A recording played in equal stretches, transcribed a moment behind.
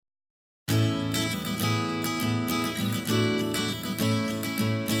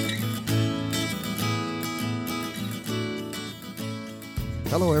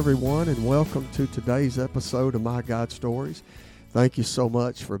Hello, everyone, and welcome to today's episode of My God Stories. Thank you so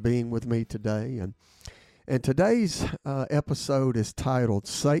much for being with me today. And today's episode is titled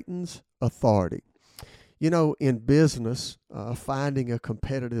Satan's Authority. You know, in business, finding a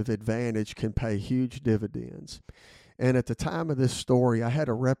competitive advantage can pay huge dividends. And at the time of this story, I had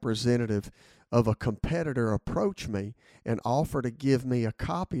a representative of a competitor approach me and offer to give me a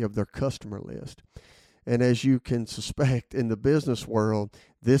copy of their customer list. And as you can suspect, in the business world,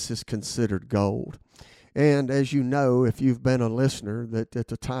 this is considered gold. And as you know, if you've been a listener, that at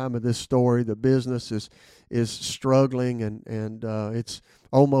the time of this story, the business is struggling and it's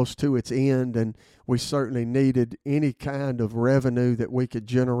almost to its end, and we certainly needed any kind of revenue that we could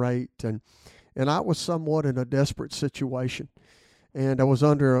generate. And I was somewhat in a desperate situation, and I was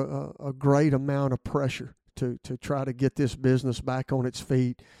under a great amount of pressure to try to get this business back on its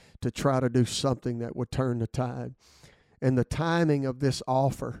feet, to try to do something that would turn the tide. And the timing of this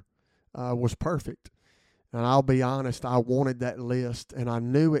offer was perfect. And I'll be honest, I wanted that list, and I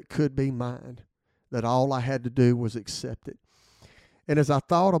knew it could be mine, that all I had to do was accept it. And as I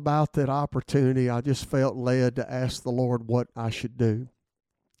thought about that opportunity, I just felt led to ask the Lord what I should do.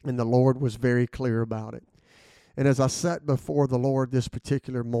 And the Lord was very clear about it. And as I sat before the Lord this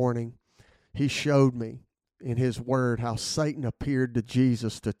particular morning, He showed me in His Word how Satan appeared to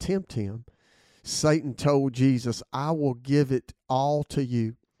Jesus to tempt Him. Satan told Jesus, "I will give it all to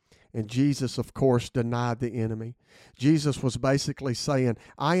you." And Jesus, of course, denied the enemy. Jesus was basically saying,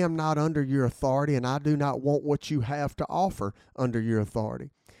 "I am not under your authority, and I do not want what you have to offer under your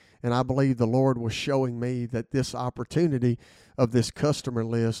authority." And I believe the Lord was showing me that this opportunity of this customer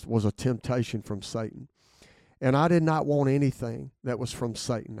list was a temptation from Satan. And I did not want anything that was from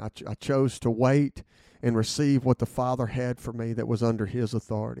Satan. I chose to wait and receive what the Father had for me that was under His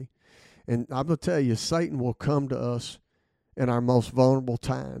authority. And I'm going to tell you, Satan will come to us in our most vulnerable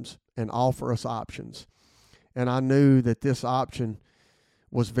times and offer us options. And I knew that this option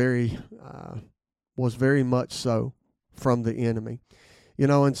was very much so from the enemy. You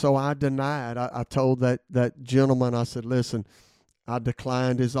know, and so I denied. I told that gentleman, I said, "Listen, I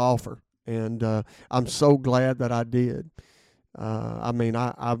declined his offer." And I'm so glad that I did.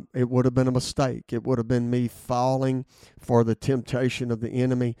 It would have been a mistake. It would have been me falling for the temptation of the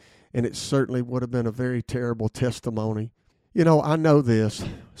enemy, and it certainly would have been a very terrible testimony. You know, I know this.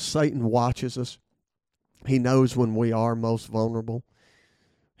 Satan watches us. He knows when we are most vulnerable.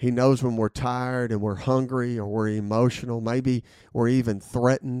 He knows when we're tired and we're hungry or we're emotional. Maybe we're even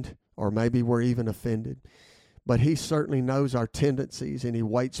threatened, or maybe we're even offended. But he certainly knows our tendencies, and he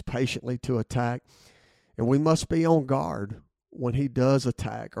waits patiently to attack. And we must be on guard when he does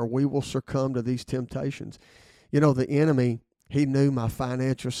attack, or we will succumb to these temptations. You know, the enemy, he knew my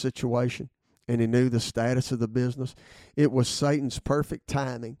financial situation, and he knew the status of the business. It was Satan's perfect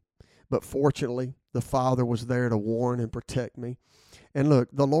timing. But fortunately, the Father was there to warn and protect me. And look,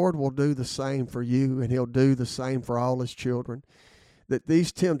 the Lord will do the same for you, and He'll do the same for all His children. That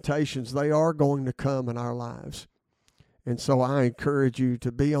these temptations, they are going to come in our lives. And so I encourage you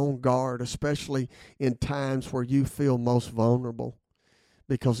to be on guard, especially in times where you feel most vulnerable,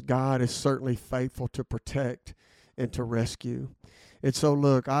 because God is certainly faithful to protect and to rescue. And so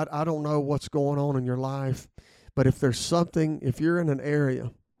look, I don't know what's going on in your life, but if there's something, if you're in an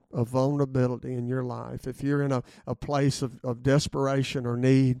area of vulnerability in your life, if you're in a place of desperation or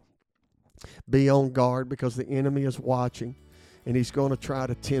need, be on guard, because the enemy is watching. And he's going to try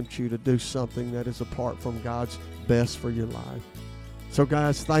to tempt you to do something that is apart from God's best for your life. So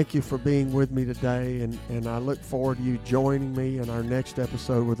guys, thank you for being with me today. And I look forward to you joining me in our next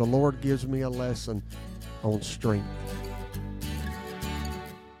episode where the Lord gives me a lesson on strength.